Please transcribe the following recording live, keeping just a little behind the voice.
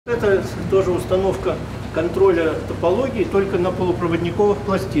Это тоже установка контроля топологии только на полупроводниковых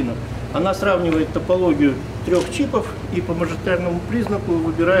пластинах. Она сравнивает топологию 3 чипов и по мажоритарному признаку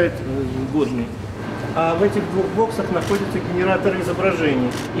выбирает годный. А в этих 2 боксах находятся генераторы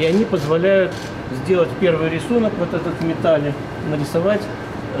изображений. И они позволяют сделать первый рисунок, вот этот в металле, нарисовать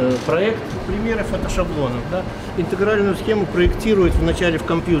проект. Примеры фотошаблонов. Да? Интегральную схему проектируют вначале в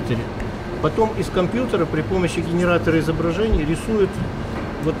компьютере. Потом из компьютера при помощи генератора изображений рисуют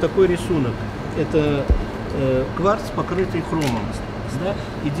вот такой рисунок. Это кварц, покрытый хромом. Да?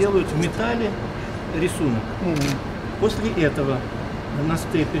 И делают в металле рисунок. После этого на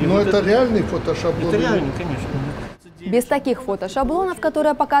степере... Но вот это реальный фотошаблон? Это реальный, конечно. Без таких фотошаблонов,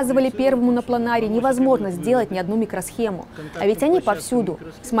 которые показывали Первому на планаре, невозможно сделать ни одну микросхему. А ведь они повсюду.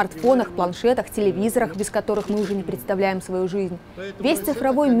 В смартфонах, планшетах, телевизорах, без которых мы уже не представляем свою жизнь. Весь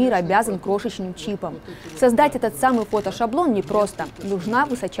цифровой мир обязан крошечным чипам. Создать этот самый фотошаблон непросто. Нужна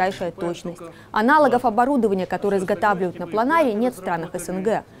высочайшая точность. Аналогов оборудования, которые изготавливают на планаре, нет в странах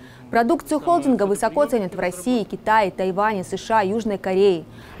СНГ. Продукцию холдинга высоко ценят в России, Китае, Тайване, США, Южной Корее.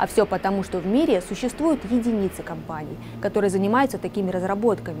 А все потому, что в мире существуют единицы компаний, которые занимаются такими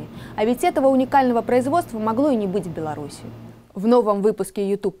разработками. А ведь этого уникального производства могло и не быть в Беларуси. В новом выпуске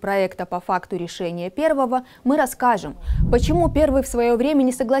YouTube проекта по факту решения Первого мы расскажем, почему Первый в свое время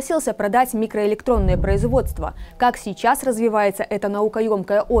не согласился продать микроэлектронные производства, как сейчас развивается эта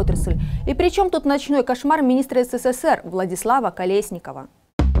наукоемкая отрасль, и причем тут ночной кошмар министра СССР Владислава Колесникова.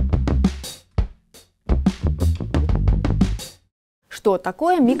 Что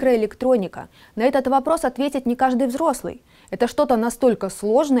такое микроэлектроника? На этот вопрос ответит не каждый взрослый. Это что-то настолько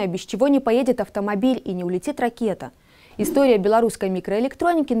сложное, без чего не поедет автомобиль и не улетит ракета. История белорусской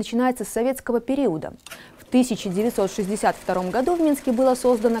микроэлектроники начинается с советского периода. В 1962 году в Минске было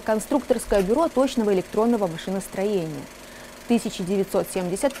создано конструкторское бюро точного электронного машиностроения. В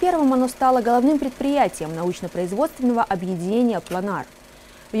 1971 оно стало головным предприятием научно-производственного объединения «Планар».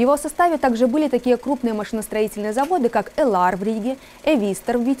 В его составе также были такие крупные машиностроительные заводы, как «Элар» в Риге,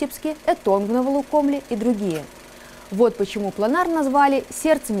 «Эвистер» в Витебске, «Этон» в Новолукомле и другие. Вот почему «Планар» назвали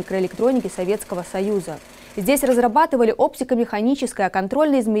сердцем микроэлектроники Советского Союза. Здесь разрабатывали оптико-механическое,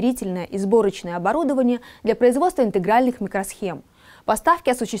 контрольно-измерительное и сборочное оборудование для производства интегральных микросхем.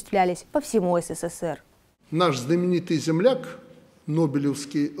 Поставки осуществлялись по всему СССР. Наш знаменитый земляк,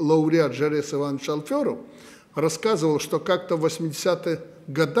 нобелевский лауреат Жарес Иванович Алферов, рассказывал, что как-то в 80-х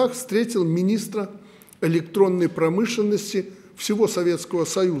годах встретил министра электронной промышленности всего Советского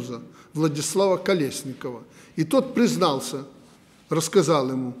Союза Владислава Колесникова. И тот признался, рассказал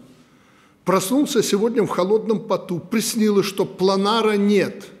ему: проснулся сегодня в холодном поту, приснилось, что планара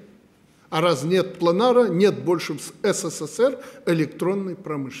нет. А раз нет планара, нет больше в СССР электронной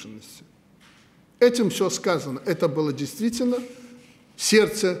промышленности. Этим все сказано. Это было действительно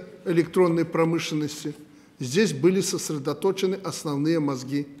сердце электронной промышленности. Здесь были сосредоточены основные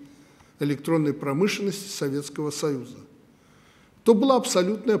мозги электронной промышленности Советского Союза. То была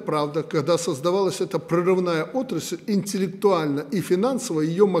абсолютная правда. Когда создавалась эта прорывная отрасль, интеллектуально и финансово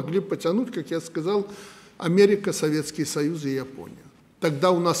ее могли потянуть, как я сказал, Америка, Советский Союз и Япония.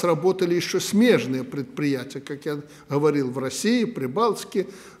 Тогда у нас работали еще смежные предприятия, как я говорил, в России, Прибалтике,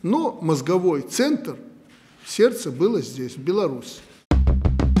 но мозговой центр, сердце было здесь, в Беларуси.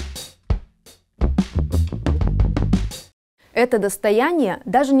 Это достояние,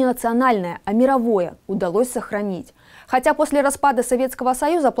 даже не национальное, а мировое, удалось сохранить. Хотя после распада Советского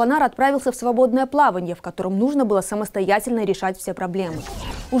Союза Планар отправился в свободное плавание, в котором нужно было самостоятельно решать все проблемы.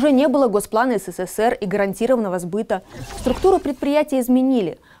 Уже не было госплана СССР и гарантированного сбыта. Структуру предприятия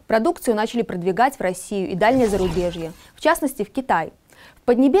изменили. Продукцию начали продвигать в Россию и дальнее зарубежье, в частности в Китай. В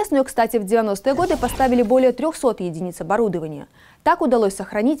Поднебесную, кстати, в 90-е годы поставили более 300 единиц оборудования. Так удалось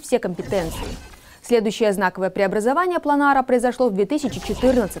сохранить все компетенции. Следующее знаковое преобразование Планара произошло в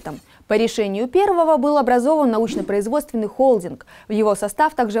 2014-м. По решению Первого был образован научно-производственный холдинг. В его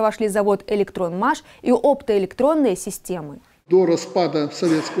состав также вошли завод «Электронмаш» и оптоэлектронные системы. До распада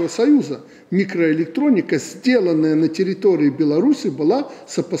Советского Союза микроэлектроника, сделанная на территории Беларуси, была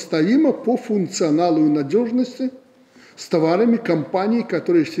сопоставима по функционалу и надежности с товарами компаний,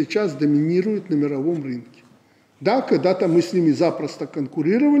 которые сейчас доминируют на мировом рынке. Да, когда-то мы с ними запросто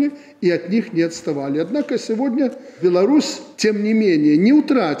конкурировали и от них не отставали. Однако сегодня Беларусь, тем не менее, не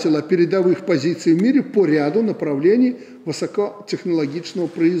утратила передовых позиций в мире по ряду направлений высокотехнологичного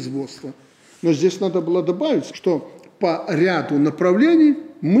производства. Но здесь надо было добавить, что по ряду направлений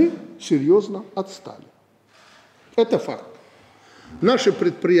мы серьезно отстали. Это факт. Наши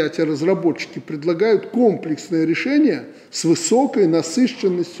предприятия-разработчики предлагают комплексные решения с высокой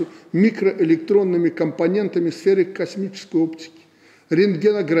насыщенностью микроэлектронными компонентами в сфере космической оптики,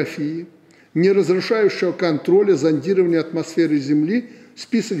 рентгенографии, неразрушающего контроля, зондирования атмосферы Земли.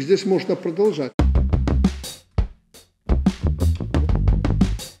 Список здесь можно продолжать.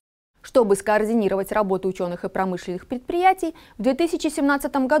 Чтобы скоординировать работу ученых и промышленных предприятий, в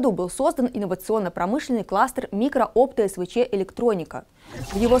 2017 году был создан инновационно-промышленный кластер микро-опто-СВЧ-электроника.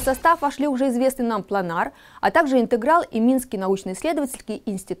 В его состав вошли уже известный нам Планар, а также Интеграл и Минский научно-исследовательский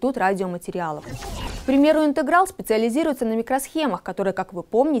институт радиоматериалов. К примеру, Интеграл специализируется на микросхемах, которые, как вы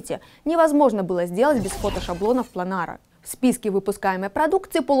помните, невозможно было сделать без фотошаблонов Планара. В списке выпускаемой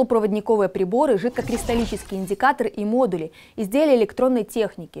продукции полупроводниковые приборы, жидкокристаллические индикаторы и модули, изделия электронной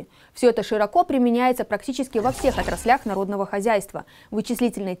техники. Все это широко применяется практически во всех отраслях народного хозяйства –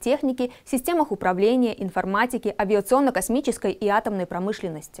 вычислительной технике, системах управления, информатике, авиационно-космической и атомной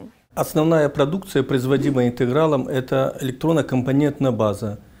промышленности. Основная продукция, производимая Интегралом, это электронно-компонентная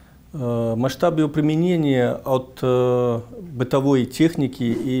база. Масштаб ее применения от бытовой техники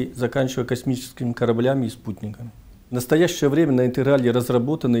и заканчивая космическими кораблями и спутниками. В настоящее время на Интеграле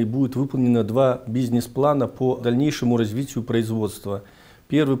разработано и будет выполнено два бизнес-плана по дальнейшему развитию производства.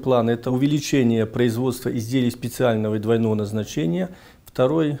 Первый план – это увеличение производства изделий специального и двойного назначения.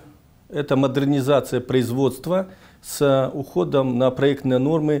 Второй – это модернизация производства с уходом на проектные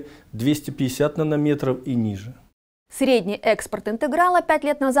нормы 250 нанометров и ниже. Средний экспорт Интеграла 5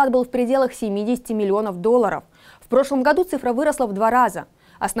 лет назад был в пределах 70 миллионов долларов. В прошлом году цифра выросла в 2 раза.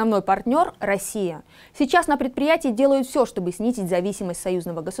 Основной партнер – Россия. Сейчас на предприятии делают все, чтобы снизить зависимость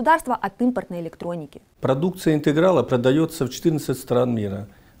союзного государства от импортной электроники. Продукция Интеграла продается в 14 стран мира.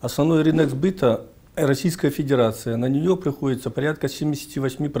 Основной рынок сбыта – Российская Федерация. На нее приходится порядка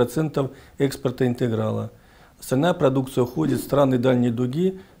 78% экспорта Интеграла. Остальная продукция уходит в страны дальней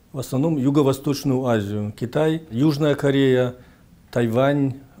дуги, в основном Юго-Восточную Азию, Китай, Южная Корея,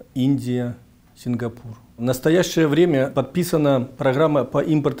 Тайвань, Индия, Сингапур. В настоящее время подписана программа по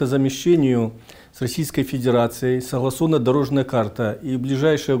импортозамещению с Российской Федерацией, согласована дорожная карта, и в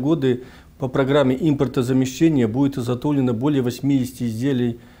ближайшие годы по программе импортозамещения будет изготовлено более 80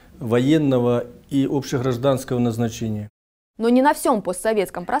 изделий военного и общегражданского назначения. Но не на всем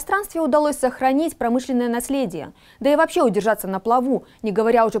постсоветском пространстве удалось сохранить промышленное наследие, да и вообще удержаться на плаву, не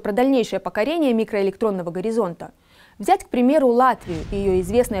говоря уже про дальнейшее покорение микроэлектронного горизонта. Взять, к примеру, Латвию и ее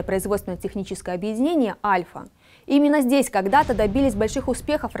известное производственно-техническое объединение «Альфа». Именно здесь когда-то добились больших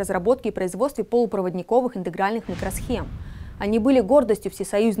успехов в разработке и производстве полупроводниковых интегральных микросхем. Они были гордостью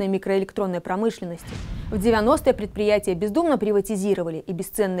всесоюзной микроэлектронной промышленности. В 90-е предприятия бездумно приватизировали и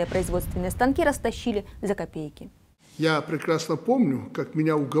бесценные производственные станки растащили за копейки. Я прекрасно помню, как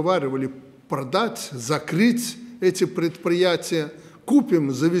меня уговаривали продать, закрыть эти предприятия,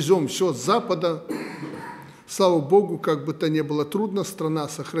 купим, завезем все с Запада. Слава Богу, как бы то ни было трудно, страна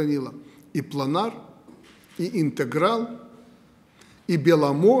сохранила и Планар, и Интеграл, и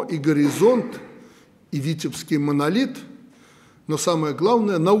Беломо, и Горизонт, и Витебский монолит, но самое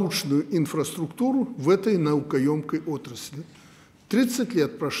главное – научную инфраструктуру в этой наукоемкой отрасли. 30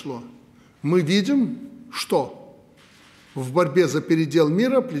 лет прошло. Мы видим, что в борьбе за передел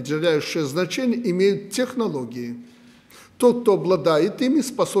мира определяющее значение имеют технологии. Тот, кто обладает ими,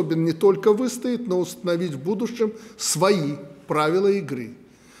 способен не только выстоять, но установить в будущем свои правила игры.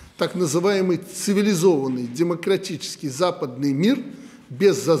 Так называемый цивилизованный, демократический западный мир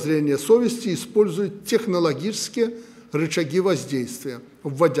без зазрения совести использует технологические рычаги воздействия,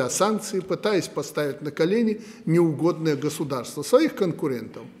 вводя санкции, пытаясь поставить на колени неугодное государство, своих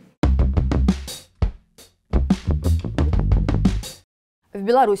конкурентов. В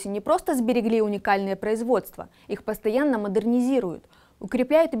Беларуси не просто сберегли уникальные производства, их постоянно модернизируют,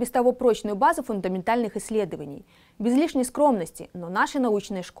 укрепляют и без того прочную базу фундаментальных исследований. Без лишней скромности, но наши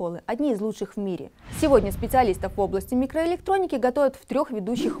научные школы одни из лучших в мире. Сегодня специалистов в области микроэлектроники готовят в 3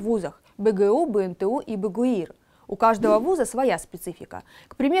 ведущих вузах – БГУ, БНТУ и БГУИР. У каждого вуза своя специфика.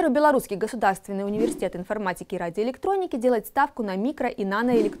 К примеру, Белорусский государственный университет информатики и радиоэлектроники делает ставку на микро- и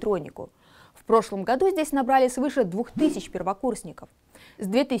наноэлектронику. В прошлом году здесь набрали свыше 2000 первокурсников. С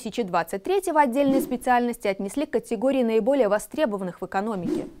 2023-го отдельные специальности отнесли к категории наиболее востребованных в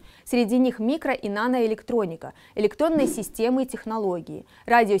экономике. Среди них микро- и наноэлектроника, электронные системы и технологии,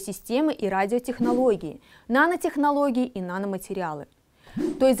 радиосистемы и радиотехнологии, нанотехнологии и наноматериалы.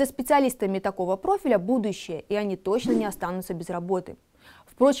 То есть за специалистами такого профиля будущее, и они точно не останутся без работы.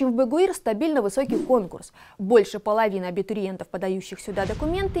 Впрочем, в БГУИР стабильно высокий конкурс. Больше половины абитуриентов, подающих сюда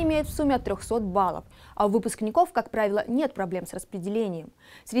документы, имеют в сумме от 300 баллов, а у выпускников, как правило, нет проблем с распределением.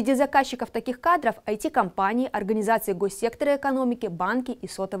 Среди заказчиков таких кадров – IT-компании, организации госсектора экономики, банки и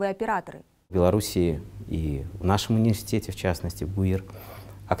сотовые операторы. В Беларуси и в нашем университете, в частности, БГУИР,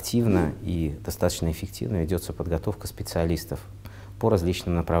 активно и достаточно эффективно ведется подготовка специалистов по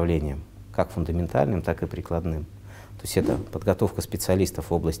различным направлениям, как фундаментальным, так и прикладным. То есть это подготовка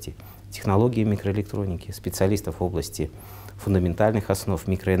специалистов в области технологии микроэлектроники, специалистов в области фундаментальных основ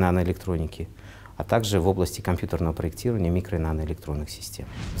микро- и наноэлектроники, а также в области компьютерного проектирования микро- и наноэлектронных систем.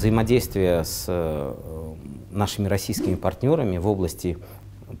 Взаимодействие с нашими российскими партнерами в области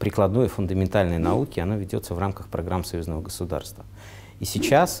прикладной и фундаментальной науки, оно ведется в рамках программ союзного государства. И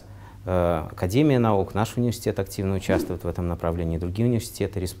сейчас Академия наук, наш университет активно участвует в этом направлении, другие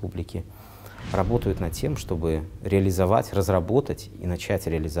университеты республики работают над тем, чтобы реализовать, разработать и начать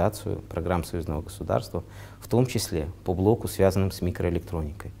реализацию программ союзного государства, в том числе по блоку, связанным с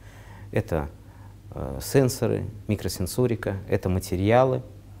микроэлектроникой. Это сенсоры, микросенсорика, это материалы,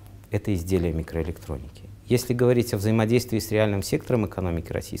 это изделия микроэлектроники. Если говорить о взаимодействии с реальным сектором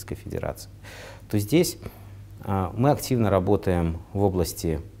экономики Российской Федерации, то здесь мы активно работаем в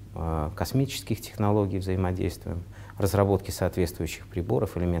области космических технологий, взаимодействуем, разработки соответствующих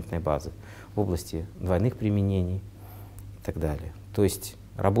приборов, элементной базы, в области двойных применений и так далее. То есть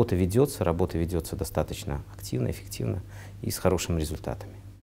работа ведется достаточно активно, эффективно и с хорошими результатами.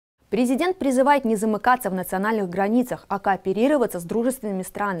 Президент призывает не замыкаться в национальных границах, а кооперироваться с дружественными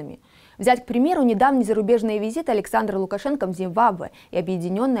странами. Взять, к примеру, недавний зарубежный визит Александра Лукашенко в Зимбабве и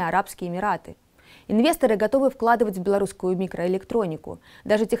Объединенные Арабские Эмираты. Инвесторы готовы вкладывать в белорусскую микроэлектронику.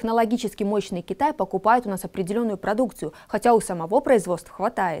 Даже технологически мощный Китай покупает у нас определенную продукцию, хотя у самого производства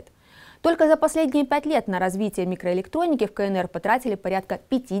хватает. Только за последние 5 лет на развитие микроэлектроники в КНР потратили порядка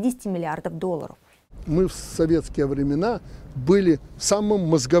 50 миллиардов долларов. Мы в советские времена были самым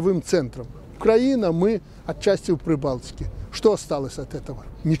мозговым центром. Украина, мы отчасти в Прибалтике. Что осталось от этого?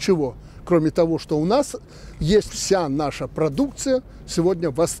 Ничего. Кроме того, что у нас есть вся наша продукция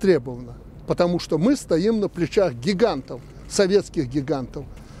сегодня востребована. Потому что мы стоим на плечах гигантов, советских гигантов.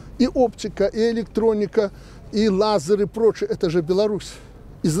 И оптика, и электроника, и лазеры, и прочее. Это же Беларусь.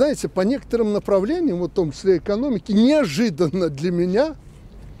 И знаете, по некоторым направлениям, вот в том числе экономики, неожиданно для меня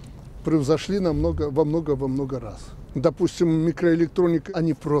превзошли во много раз. Допустим, микроэлектроника,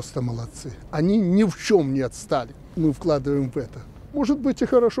 они просто молодцы. Они ни в чем не отстали. Мы вкладываем в это. Может быть и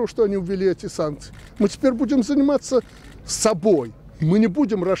хорошо, что они ввели эти санкции. Мы теперь будем заниматься собой. Мы не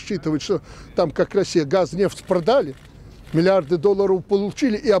будем рассчитывать, что там, как Россия, газ, нефть продали, миллиарды долларов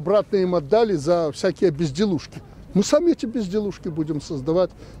получили и обратно им отдали за всякие безделушки. Мы сами эти безделушки будем создавать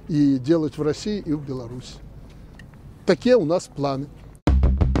и делать в России и в Беларуси. Такие у нас планы.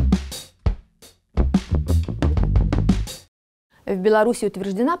 В Беларуси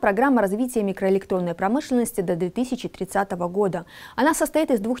утверждена программа развития микроэлектронной промышленности до 2030 года. Она состоит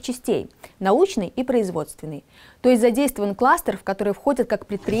из 2 частей – научной и производственной. То есть задействован кластер, в который входят как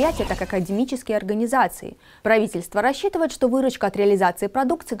предприятия, так и академические организации. Правительство рассчитывает, что выручка от реализации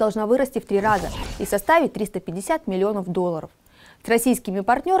продукции должна вырасти в 3 раза и составить 350 миллионов долларов. С российскими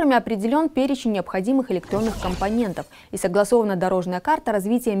партнерами определен перечень необходимых электронных компонентов и согласована дорожная карта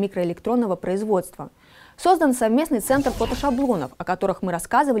развития микроэлектронного производства. Создан совместный центр фотошаблонов, о которых мы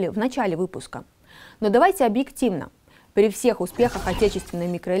рассказывали в начале выпуска. Но давайте объективно. При всех успехах отечественной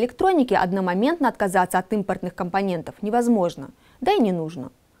микроэлектроники одномоментно отказаться от импортных компонентов невозможно, да и не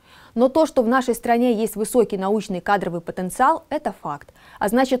нужно. Но то, что в нашей стране есть высокий научный кадровый потенциал, это факт. А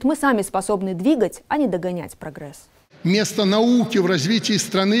значит, мы сами способны двигать, а не догонять прогресс. Место науки в развитии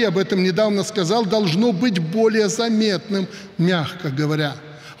страны, я об этом недавно сказал, должно быть более заметным, мягко говоря.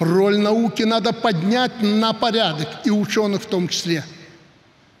 Роль науки надо поднять на порядок, и ученых в том числе.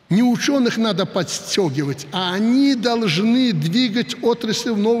 Не ученых надо подстегивать, а они должны двигать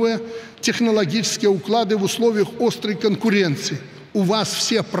отрасль в новые технологические уклады в условиях острой конкуренции. У вас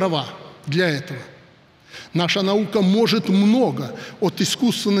все права для этого. Наша наука может много, от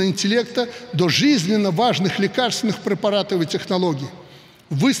искусственного интеллекта до жизненно важных лекарственных препаратов и технологий.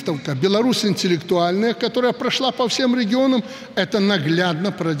 Выставка «Беларусь интеллектуальная», которая прошла по всем регионам, это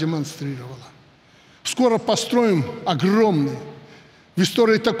наглядно продемонстрировала. Скоро построим огромный, в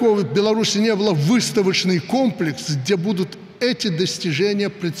истории такого в Беларуси не было, выставочный комплекс, где будут эти достижения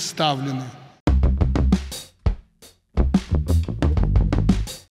представлены.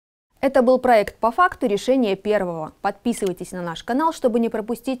 Это был проект «По факту. Решение Первого». Подписывайтесь на наш канал, чтобы не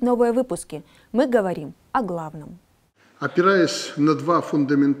пропустить новые выпуски. Мы говорим о главном. Опираясь на 2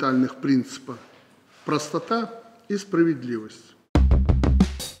 фундаментальных принципа – простота и справедливость.